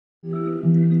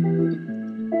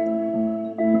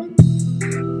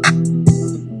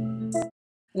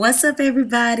What's up,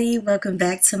 everybody? Welcome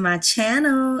back to my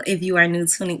channel. If you are new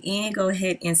tuning in, go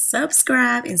ahead and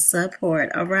subscribe and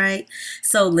support. All right,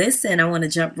 so listen, I want to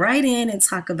jump right in and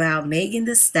talk about Megan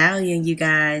Thee Stallion. You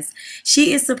guys,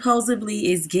 she is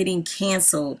supposedly getting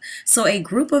canceled. So a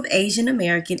group of Asian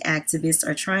American activists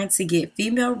are trying to get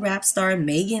female rap star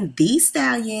Megan Thee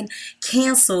Stallion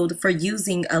canceled for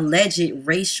using alleged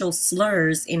racial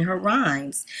slurs in her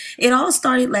rhymes. It all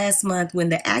started last month when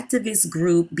the activist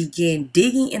group began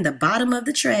digging in the bottom of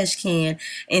the trash can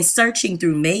and searching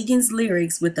through Megan's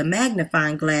lyrics with a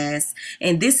magnifying glass,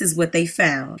 and this is what they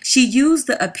found. She used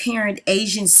the apparent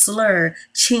Asian slur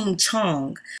ching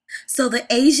chong. So the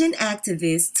Asian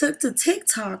activists took to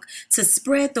TikTok to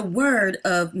spread the word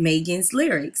of Megan's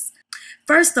lyrics.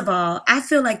 First of all, I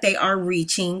feel like they are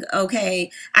reaching,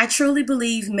 okay? I truly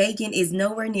believe Megan is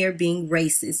nowhere near being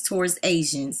racist towards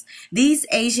Asians. These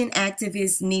Asian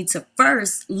activists need to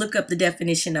first look up the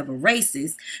definition of a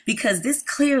racist, because this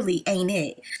clearly ain't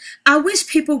it. I wish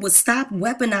people would stop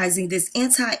weaponizing this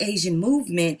anti-Asian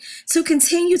movement to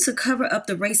continue to cover up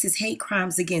the racist hate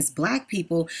crimes against black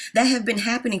people that have been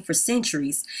happening for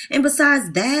centuries. And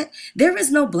besides that, there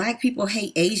is no black people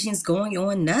hate Asians going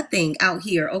on nothing out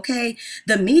here, okay?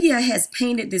 The media has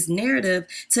painted this narrative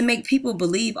to make people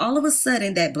believe all of a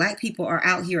sudden that black people are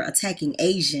out here attacking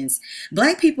Asians.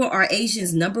 Black people are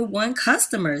Asians' #1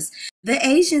 customers. The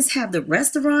Asians have the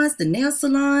restaurants, the nail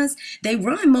salons. They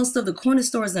run most of the corner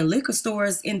stores and liquor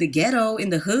stores in the ghetto, in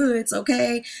the hoods,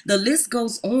 okay? The list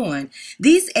goes on.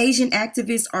 These Asian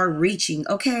activists are reaching,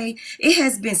 okay? It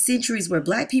has been centuries where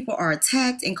black people are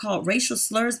attacked and called racial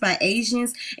slurs by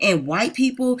Asians and white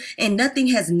people, and nothing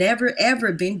has never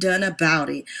ever been done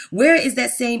about it. Where is that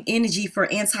same energy for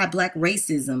anti-black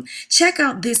racism? Check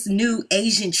out this new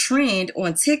Asian trend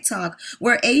on TikTok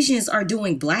where Asians are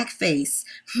doing blackface.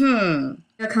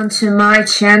 Welcome to my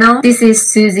channel. This is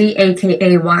Susie,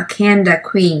 aka Wakanda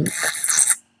Queen.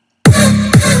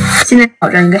 现在挑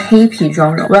战一个黑皮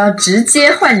妆容，我要直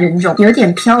接换人种，有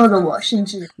点飘了的我，甚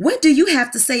至 What do you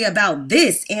have to say about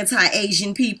this,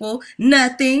 anti-Asian people?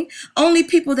 Nothing. Only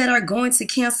people that are going to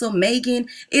cancel Megan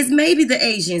is maybe the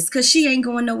Asians, because she ain't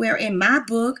going nowhere in my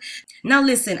book. Now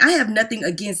listen, I have nothing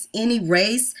against any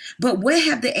race, but what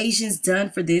have the Asians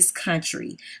done for this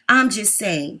country? I'm just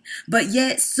saying. But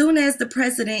yet, soon as the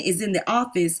president is in the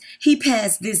office, he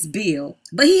passed this bill.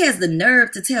 But he has the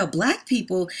nerve to tell black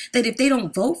people that if they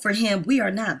don't vote for him, we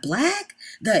are not black?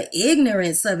 The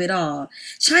ignorance of it all.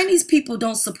 Chinese people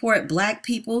don't support black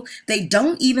people. They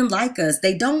don't even like us.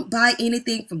 They don't buy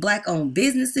anything from black-owned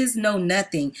businesses, no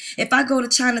nothing. If I go to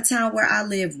Chinatown where I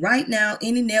live right now,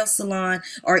 any nail salon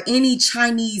or any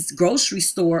Chinese grocery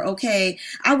store, okay,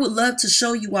 I would love to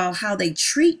show you all how they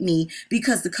treat me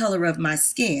because the color of my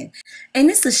skin. And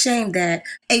it's a shame that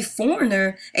a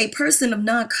foreigner, a person of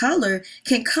non-color,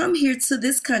 can come here to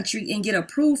this country and get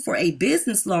approved for a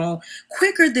business loan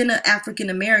quicker than an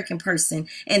African-American person,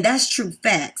 and that's true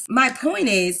facts. My point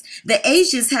is, the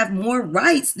Asians have more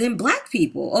rights than black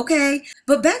people, okay?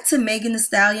 But back to Megan Thee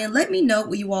Stallion, let me know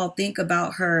what you all think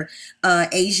about her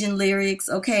Asian lyrics,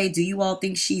 okay? Do you all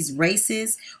think she's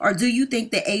racist, or do you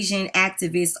think the Asian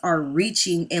activists are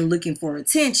reaching and looking for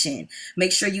attention?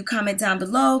 Make sure you comment down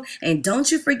below, and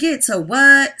don't you forget to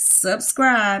what?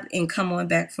 Subscribe, and come on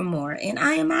back for more. And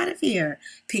I am out of here.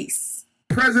 Peace.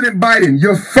 President Biden,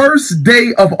 your first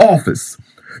day of office,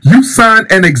 you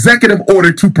signed an executive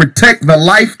order to protect the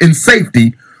life and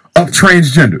safety of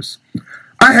transgenders.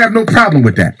 I have no problem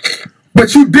with that.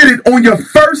 But you did it on your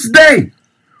first day.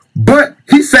 But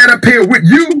he sat up here with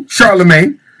you,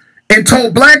 Charlemagne, and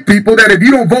told black people that if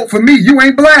you don't vote for me, you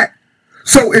ain't black.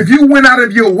 So if you went out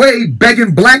of your way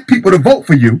begging black people to vote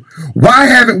for you, why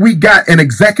haven't we got an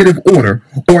executive order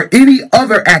or any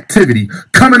other activity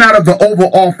coming out of the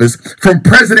Oval Office from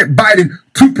President Biden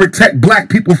to protect black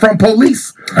people from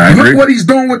police? Look what he's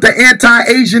doing with the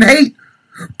anti-Asian hate.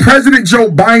 President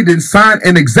Joe Biden signed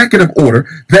an executive order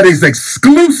that is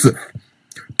exclusive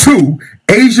to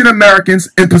Asian Americans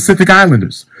and Pacific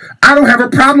Islanders. I don't have a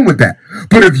problem with that.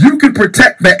 But if you can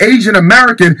protect the Asian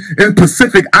American and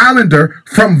Pacific Islander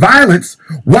from violence,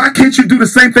 why can't you do the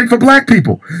same thing for black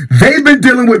people? They've been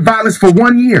dealing with violence for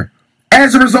 1 year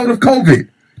as a result of COVID.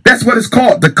 That's what it's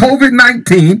called, the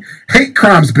COVID-19 Hate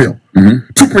Crimes Bill,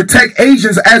 to protect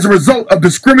Asians as a result of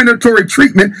discriminatory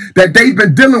treatment that they've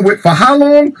been dealing with for how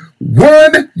long?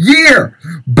 1 year.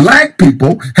 Black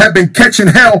people have been catching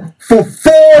hell for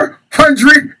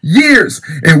 400 years,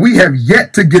 and we have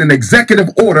yet to get an executive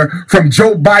order from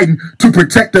Joe Biden to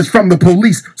protect us from the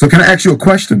police. So can I ask you a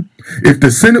question? If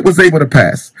the Senate was able to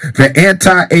pass the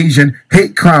anti-Asian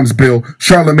hate crimes bill,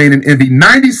 Charlemagne and Envy,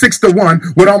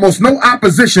 96-1 with almost no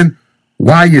opposition,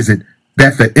 why is it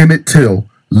that the Emmett Till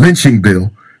lynching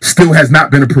bill still has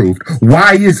not been approved?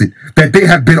 Why is it that there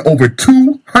have been over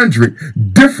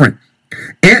 200 different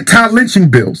anti-lynching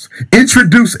bills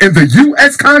introduced in the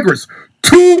U.S. Congress?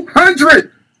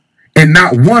 200! And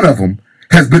not one of them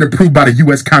has been approved by the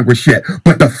U.S. Congress yet.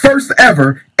 But the first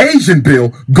ever Asian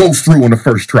bill goes through on the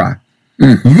first try.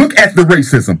 Look at the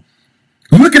racism.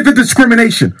 Look at the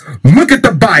discrimination. Look at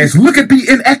the bias. Look at the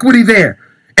inequity there.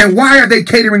 And why are they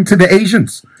catering to the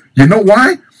Asians? You know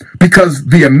why? Because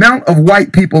the amount of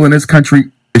white people in this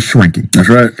country is shrinking. That's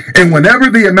right. And whenever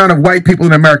the amount of white people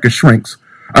in America shrinks,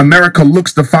 America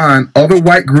looks to find other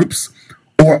white groups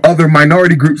or other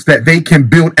minority groups that they can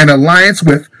build an alliance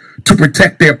with to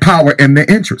protect their power and their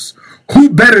interests. Who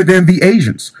better than the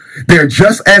Asians? They're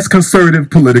just as conservative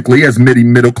politically as many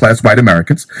middle-class white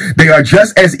Americans. They are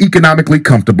just as economically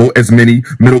comfortable as many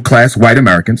middle-class white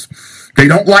Americans. They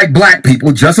don't like black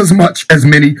people just as much as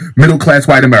many middle-class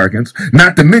white Americans.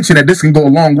 Not to mention that this can go a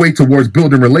long way towards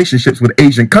building relationships with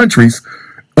Asian countries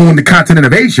on the continent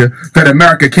of Asia that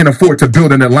America can afford to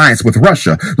build an alliance with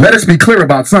Russia. Let us be clear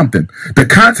about something. The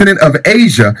continent of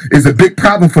Asia is a big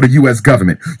problem for the U.S.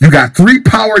 government. You got 3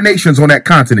 power nations on that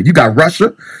continent. You got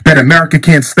Russia, that America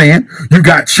can't stand. You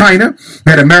got China,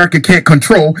 that America can't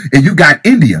control. And you got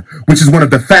India, which is one of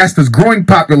the fastest growing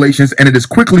populations, and it is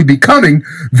quickly becoming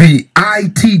the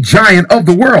IT giant of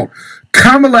the world.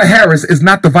 Kamala Harris is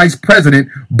not the vice president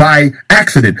by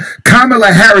accident.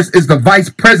 Kamala Harris is the vice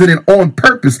president on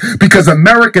purpose because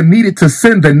America needed to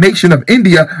send the nation of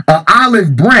India an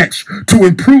olive branch to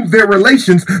improve their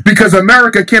relations because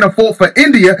America can't afford for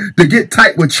India to get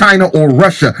tight with China or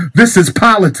Russia. This is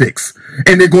politics.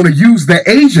 And they're going to use the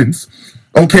Asians,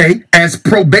 okay, as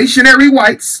probationary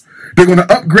whites. They're going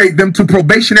to upgrade them to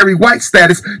probationary white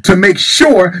status to make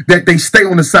sure that they stay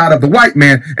on the side of the white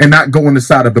man and not go on the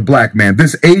side of the black man.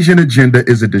 This Asian agenda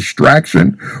is a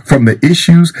distraction from the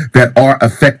issues that are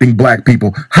affecting black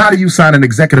people. How do you sign an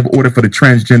executive order for the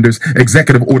transgenders,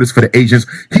 executive orders for the Asians?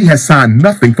 He has signed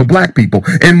nothing for black people.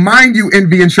 And mind you,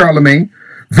 Envy and Charlemagne,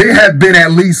 there have been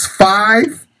at least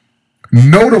 5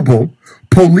 notable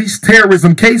police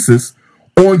terrorism cases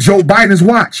on Joe Biden's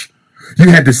watch. You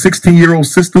had the 16-year-old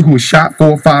sister who was shot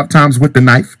 4 or 5 times with the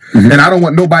knife. And I don't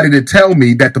want nobody to tell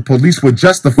me that the police were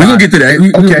justified. We're going to get to that.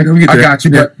 Okay, I got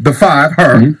you. Yeah. But the 5,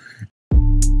 her.